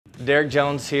Derek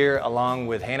Jones here along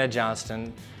with Hannah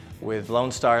Johnston with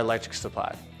Lonestar Electric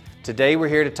Supply. Today we're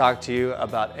here to talk to you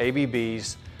about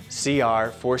ABB's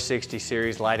CR460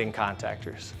 Series Lighting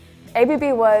Contactors.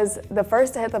 ABB was the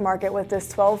first to hit the market with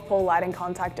this 12-pole lighting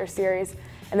contactor series,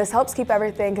 and this helps keep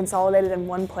everything consolidated in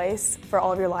one place for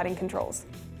all of your lighting controls.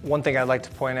 One thing I'd like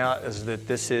to point out is that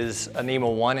this is a NEMA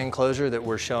 1 enclosure that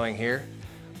we're showing here,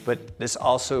 but this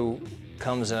also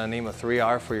comes in a NEMA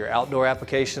 3R for your outdoor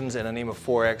applications and a NEMA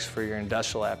 4X for your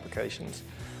industrial applications.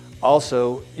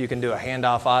 Also, you can do a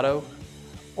handoff auto,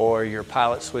 or your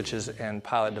pilot switches and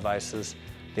pilot devices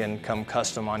then come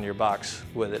custom on your box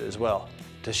with it as well.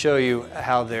 To show you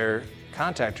how their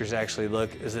contactors actually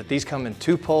look is that these come in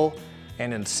 2-pole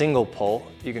and in single pole.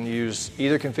 You can use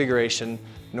either configuration,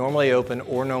 normally open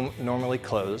or normally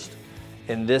closed.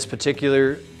 In this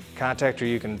particular contactor,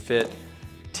 you can fit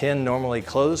 10 normally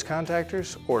closed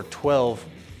contactors or 12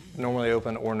 normally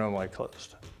open or normally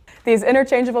closed. These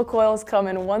interchangeable coils come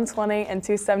in 120 and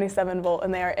 277 volt,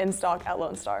 and they are in stock at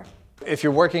Lonestar. If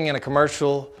you're working in a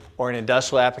commercial or an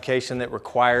industrial application that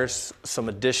requires some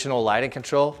additional lighting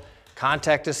control,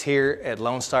 contact us here at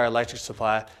Lonestar Electric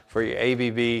Supply for your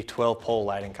ABB 12-pole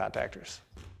lighting contactors.